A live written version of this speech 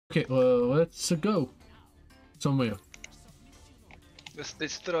Okay, well, let's go somewhere. Let's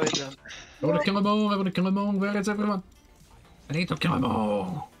destroy them. I wanna kill them all. I wanna kill them all. Where is everyone? I need to kill them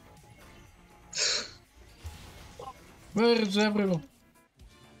all. Where is everyone?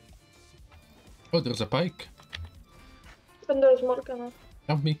 Oh, there's a pike. And there's Morgana.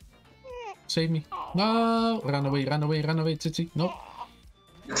 Help me. Save me. No! Run away, run away, run away, Tsitsi. No.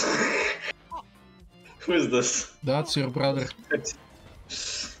 Who is this? That's your brother.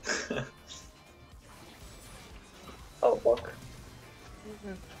 Oh fuck.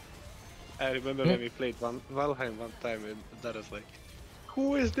 I remember when we played Valheim one time and that was like,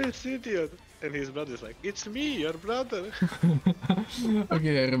 who is this idiot? And his brother's like, it's me, your brother.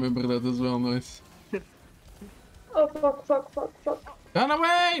 Okay, I remember that as well, nice. Oh fuck. Run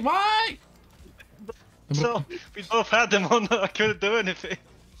away! Why? So, we both had them on, I couldn't do anything.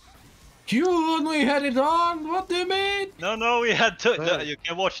 You only had it on? What do you mean? No, we had two. You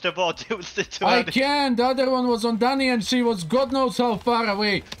can watch the bot, it was the two. I can! The other one was on Danny and she was God knows how far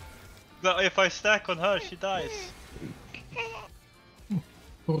away. No, if I stack on her, she dies.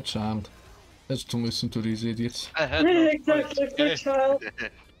 Poor child. Has to listen to these idiots. I had no Exactly, choice. good child.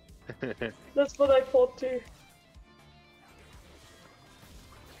 That's what I thought too.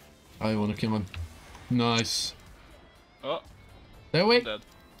 I wanna kill him. Nice. Oh, Stay away! dead.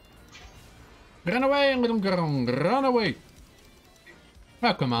 Run away, little girl! Run away!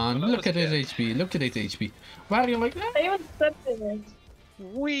 Oh, come on, Well, look at his scared. HP, look at his HP. Why are you like that? I even stepped in it.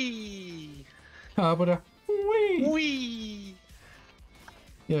 Wee! Ah, but wee! Wee!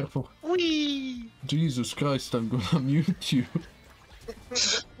 Careful. Wee! Jesus Christ, I'm gonna mute you.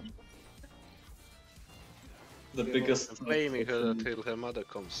 The biggest. I'm blaming her until her mother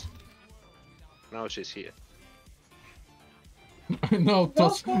comes. Now she's here. Now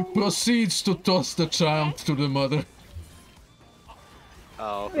proceeds to toss the child to the mother.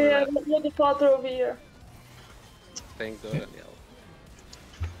 Oh, Yeah, not the father over here. thank God.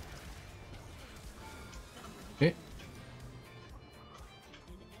 Okay.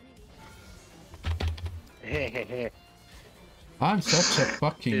 I'm such a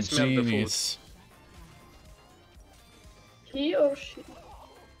fucking They smell the food. genius. He or she?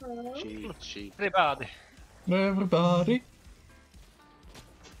 She. Everybody. Everybody.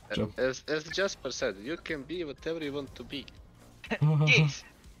 Jump. As Jasper said, you can be whatever you want to be. Yes.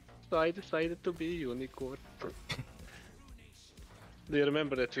 So I decided to be a unicorn. Do you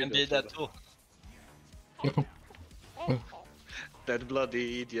remember that video? And did that too. Careful. That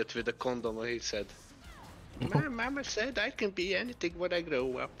bloody idiot with the condom, he said. My mama said I can be anything when I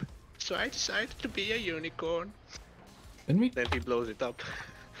grow up. So I decided to be a unicorn. And me? Then he blows it up.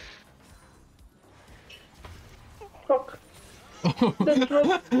 Fuck.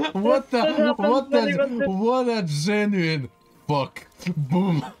 What happened what a genuine fuck.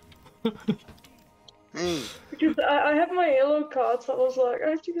 Boom. Because I have my yellow card, so I was like, I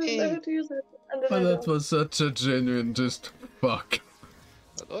have to use it. And then Oh, I that don't. was such a genuine just fuck.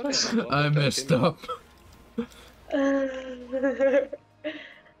 I I messed up.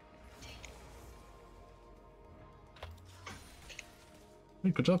 Hey,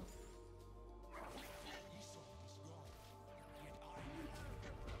 good job.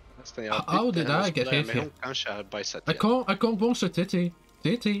 How did I get hit here? I can't bounce a titty.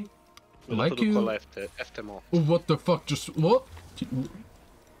 Titty. Like you. Oh, what the fuck? Just what?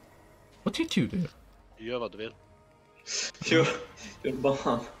 What hit you there? Gör vad du vill. You're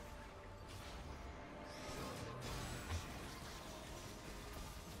bomb.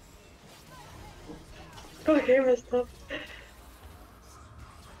 Okay, I messed up.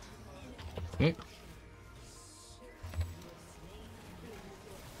 Okay.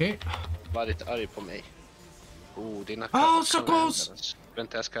 Okay. Varit arg på mig. Dina so close!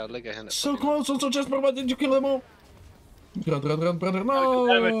 Vänta, jag ska lägga henne So close, also just why did you kill them all? Run, brother, no!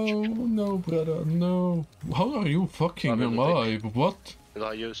 No, brother, no. How are you fucking alive? What? Vill du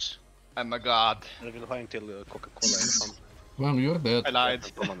ha ljus? Oh my god. Eller vill du ha en till Coca-Cola eller Fanta? Well, you're dead. I lied.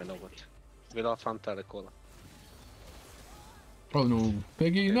 Jag kan komma med något. Vill du ha Fanta eller Cola? Oh no,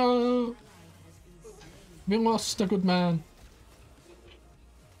 Peggy, no! We lost a good man.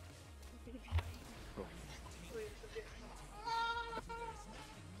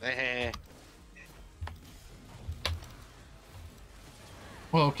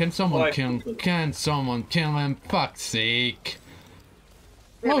 Well, can someone kill him? Fuck's sake!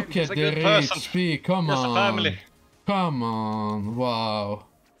 Look He's at a the good person. HP, come He has a on! family. Come on, wow.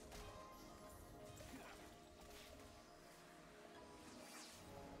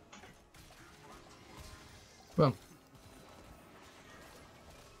 Well.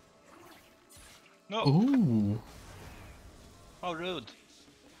 No. Ooh. How rude.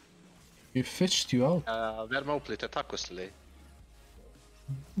 He fished you out. Värma upp lite tacos till dig.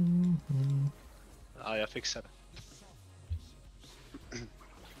 Ja, jag fixar det.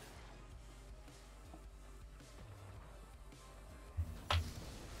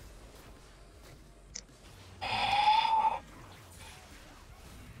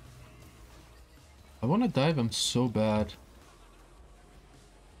 I wanna dive him so bad.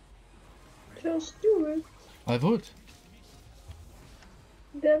 Just do it. I would.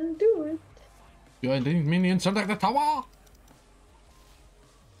 Then do it. You are leading minions under the tower!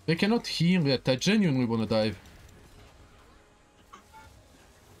 They cannot heal yet. I genuinely wanna dive.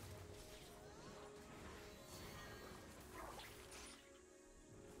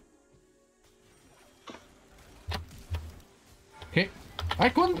 Okay. I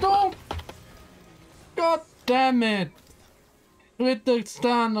couldn't do! God damn it! With the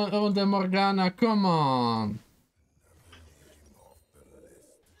stun on the Morgana, come on!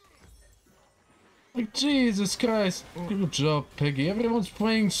 Like, Jesus Christ! Good job, Peggy. Everyone's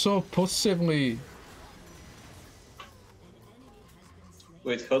playing so passively.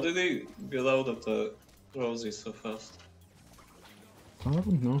 Wait, how did he get out of the Rosie so fast? I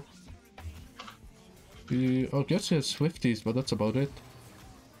don't know. I guess he has Swifties, but that's about it.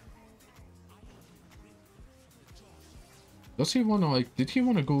 Does he wanna, like, did he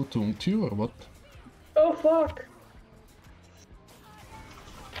wanna go to 2 or what? Oh fuck!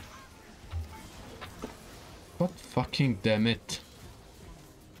 God fucking damn it.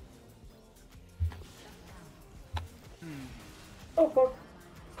 Oh fuck.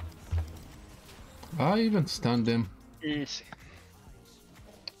 I even stunned him. Easy.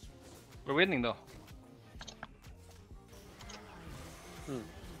 We're winning though.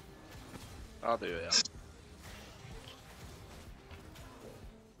 Ja, det gör jag.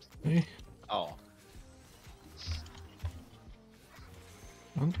 Hey. Ja.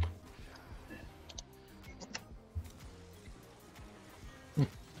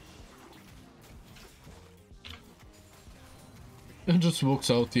 It just walks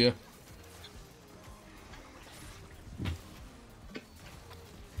out here.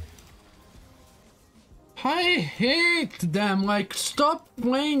 I hate them, like, stop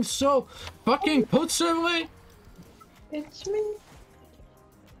playing so fucking passively. It's me.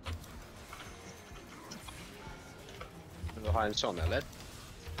 Vill du ha en sån eller?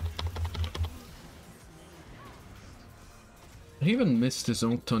 He even missed his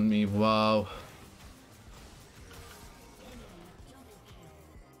ult on me, wow.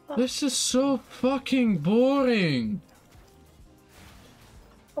 This is so fucking boring.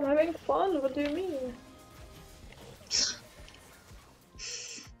 I'm having fun, what do you mean?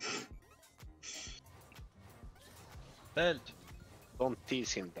 Belt. Don't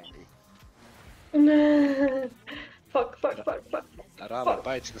tease him, Danny. Fuck. There are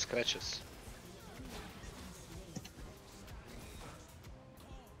bites and scratches.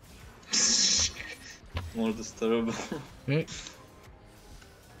 More disturbing. Okay.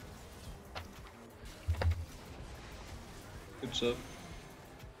 Good job.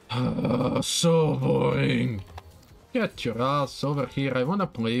 So boring. Get your ass over here, I wanna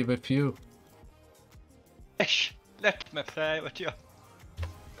play with you. Äsch, let me play with you.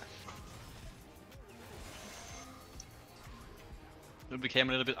 You became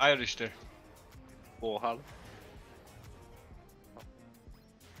a little bit Irish there. 2,5.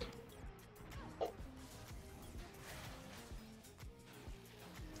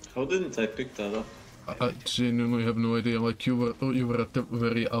 How didn't I pick that up? I genuinely have no idea, like you were at the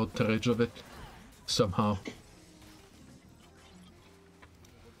very outrage of it. Somehow.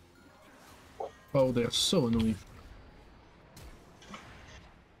 Oh, they're so annoying.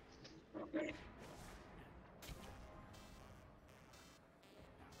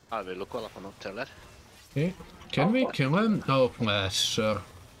 Vill du kolla på något eller? Okay. Can we kill him? Oh, Flash, sure.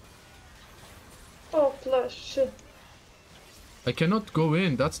 Oh flash. I cannot go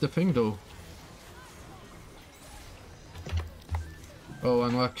in, that's the thing though. Oh,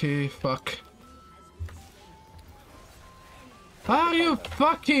 unlucky, fuck. Are you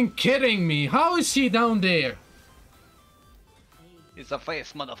fucking kidding me? How is he down there? It's a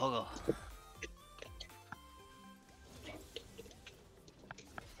face, motherfucker.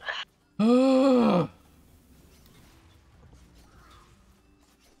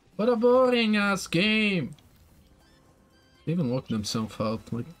 What a boring ass game. They even locked themselves out,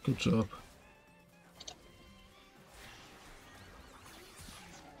 like, good job.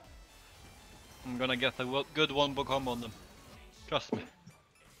 I'm gonna get a good one-book combo on them. Trust me.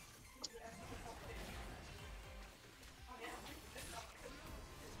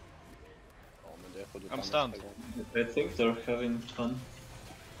 I'm stunned. I think they're having fun.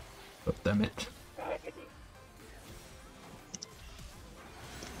 God damn it.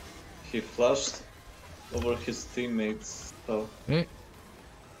 He flashed over his teammates, so Hey.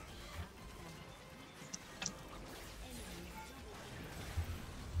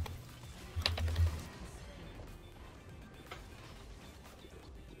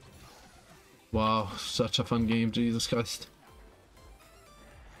 Wow, such a fun game, Jesus Christ.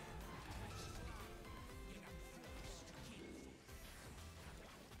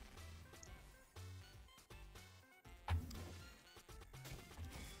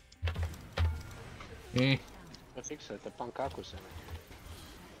 Hey, I fixed it, the Pankaku center.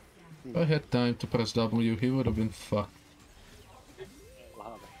 if I had time to press W, he would have been fucked.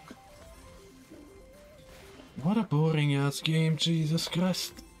 Wow. What a boring ass game, Jesus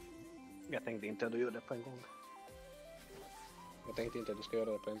Christ. Jag tänkte inte att du gjorde det på en gång. Jag tänkte inte att du ska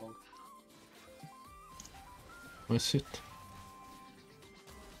göra det på en gång. I sit.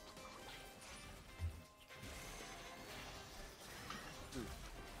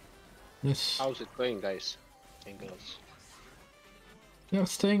 Yes, How's it going, guys? And girls. they're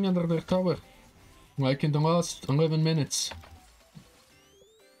staying under their tower. Like in the last 11 minutes.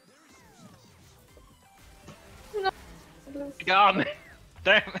 Got me!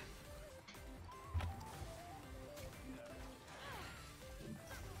 Damn it!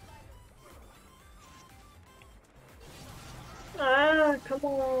 Ah, come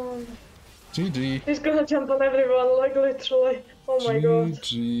on. GG. He's gonna jump on everyone, like literally. Oh my god.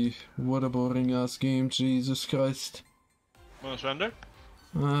 GG. What a boring ass game, Jesus Christ. Wanna surrender?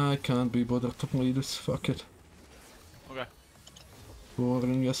 I can't be bothered to play this, fuck it. Okay.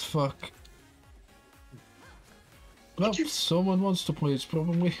 Boring as fuck. Well, someone wants to play, it's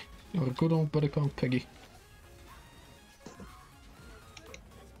probably our good old buddy called Peggy.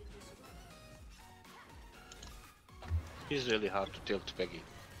 It's really hard to tilt Peggy.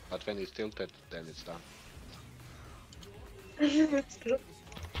 But when it's tilted, then it's done. It's true.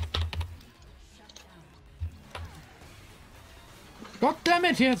 God damn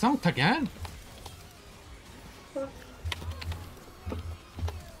it, he's out again!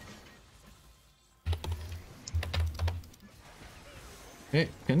 Hey,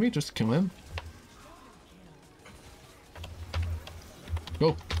 can we just kill him?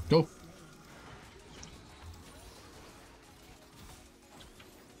 Go, go!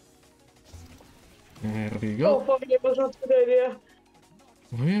 There we Oh go. fuck, it was not a good idea.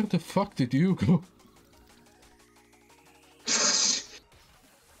 Where the fuck did you go?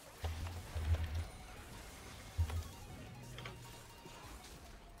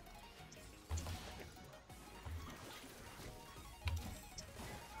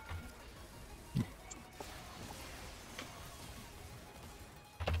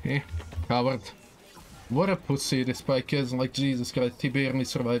 Hey, coward. What a pussy this Spike is, like Jesus Christ, he barely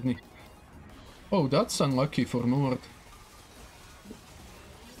survived me. Oh, that's unlucky for Nord.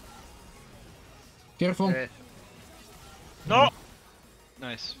 Careful. No!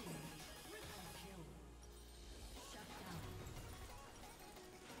 Nice.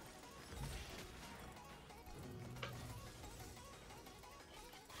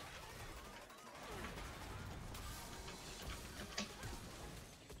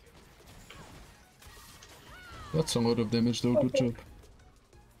 That's a lot of damage though, good job.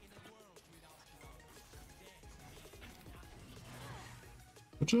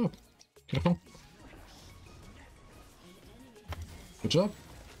 Good job. Careful. Good job.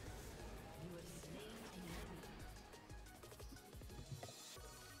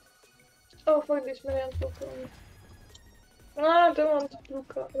 Oh fuck, this man has blue card. Ah, I don't want blue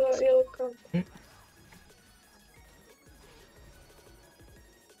card, yellow card.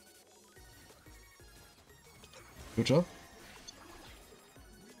 Good job.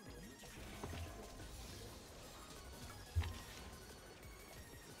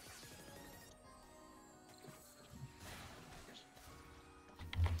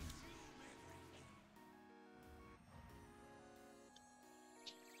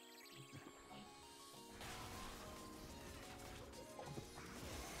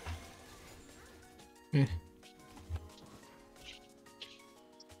 Eh.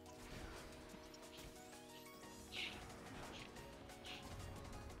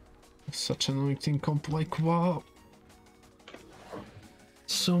 Such an annoying comp, like wow.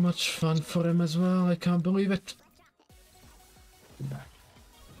 So much fun for him as well, I can't believe it.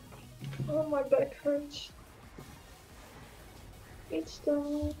 Oh, my back hurts. It's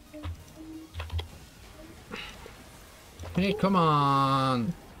done. Hey, come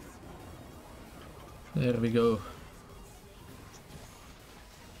on! There we go.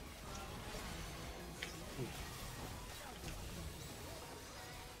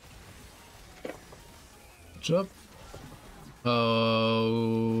 job.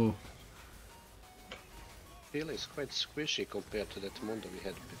 Oh. Bill is quite squishy compared to that Mondo we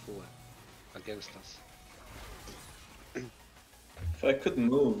had before against us. If I could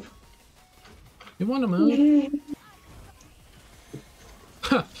move. You wanna move?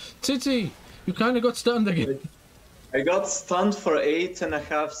 Ha! Titi! You kinda got stunned again. I got stunned for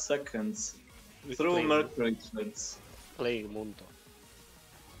 8.5 seconds. Through playing- Mercury Treads. Playing Mondo.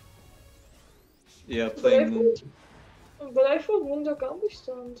 Yeah, But I playing Moon. thought Mundo can't be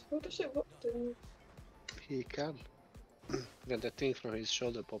stunned. What does it do? He can. When the thing from his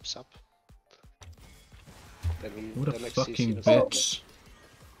shoulder pops up. Then he What a then fucking XCC bitch.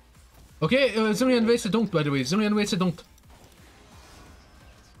 Okay, Zillion wasted don't, by the way. Zillion wasted don't.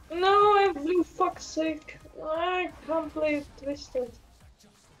 No, I have blue, fuck's sake. I can't play it twisted.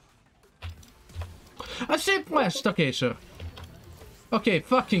 I saved West, okay, sir. Okay,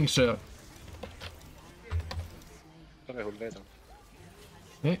 fucking sir. Sorry, hold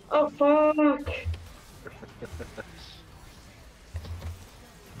that. Oh, fuck.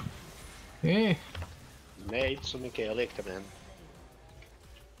 Hey. Nej, inte så mycket jag lekte med henne.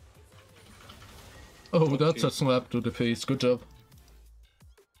 Oh, that's a slap to the face. Good job.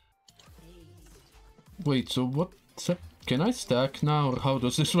 Wait, so what? Can I stack now, or how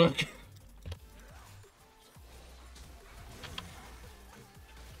does this work?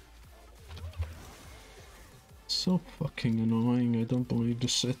 So fucking annoying. I don't believe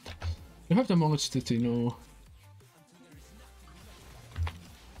this shit. You have the knowledge, Titi, no.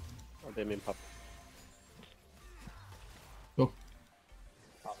 Och det är min pappa. Oh.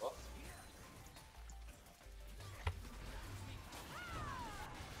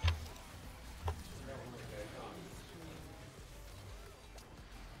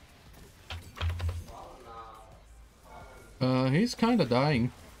 He's kinda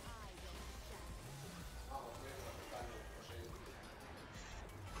dying.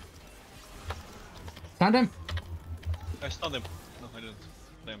 Stand him! I stunned him. No, I didn't.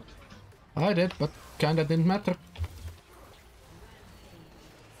 Damn it. I did, but kinda didn't matter.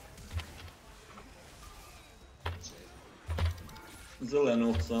 Zillion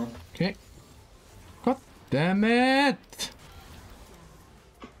also. Okay. God damn it!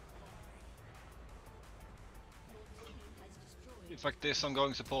 Fuck this, I'm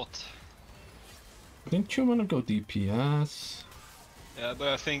going support. Didn't you wanna go DPS? Yeah, but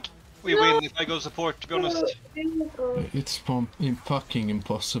I think we win if I go support, to be honest. It's fucking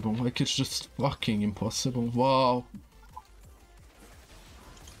impossible. Like, it's just fucking impossible. Wow.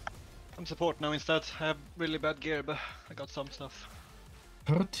 I'm support now instead. I have really bad gear, but I got some stuff.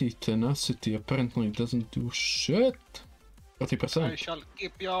 Party tenacity apparently doesn't do shit. 30%. I shall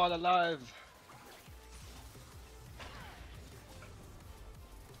keep you all alive.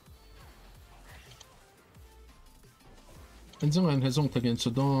 And Zillion has ult again,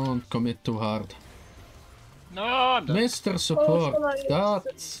 so don't commit too hard. No, I'm dead. Mr. Support, Oh, nice.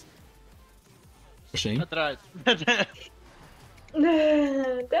 that's a shame. That's right.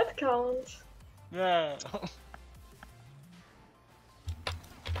 That counts. Yeah.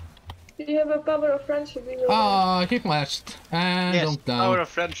 You have a power of friendship in your life. Ah, he flashed. And Yes, don't power down. of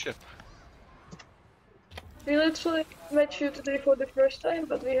friendship. We literally met you today for the first time,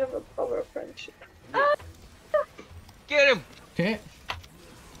 but we have a power of friendship. Get him! Okay.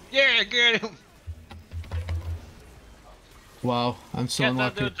 Yeah, get him! Wow, I'm so Get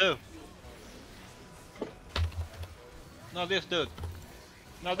that unlucky. dude too. No, this dude.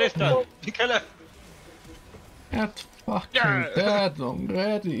 No, this dude. Kill him! Get fucking Yeah. dead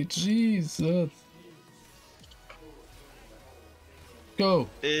already, Jesus. Go.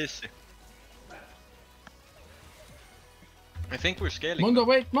 Easy. I think we're scaling. Mondo,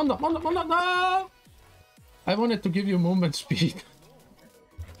 wait, Mondo, no! I wanted to give you movement speed.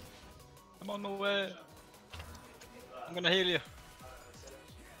 I'm on my way. I'm gonna heal you.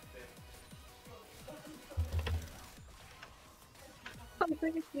 Oh,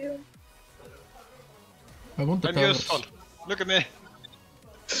 thank you. I want the I'm towers. useful. Look at me.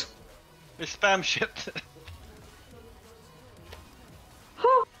 This spam shit.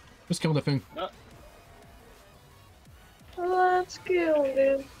 Just kill the thing. Let's kill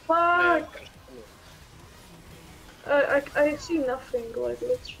this. Fuck. I see nothing, like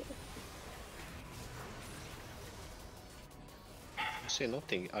literally. You say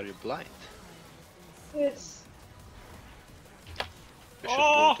nothing. Are you blind? Yes. You should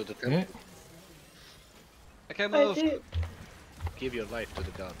Oh! go to the temple. Yeah. I can't I move. did. Give your life to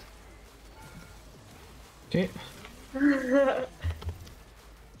the god. Okay.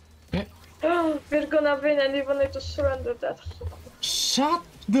 Yeah. We're gonna win and you wanted to surrender that. Shut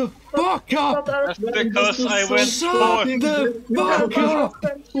the fuck up! But our That's because I went Shut fourth. the fuck up!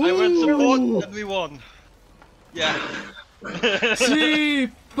 I went Ooh. support and we won. Yeah. G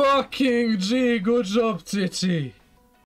fucking G, good job, Titi.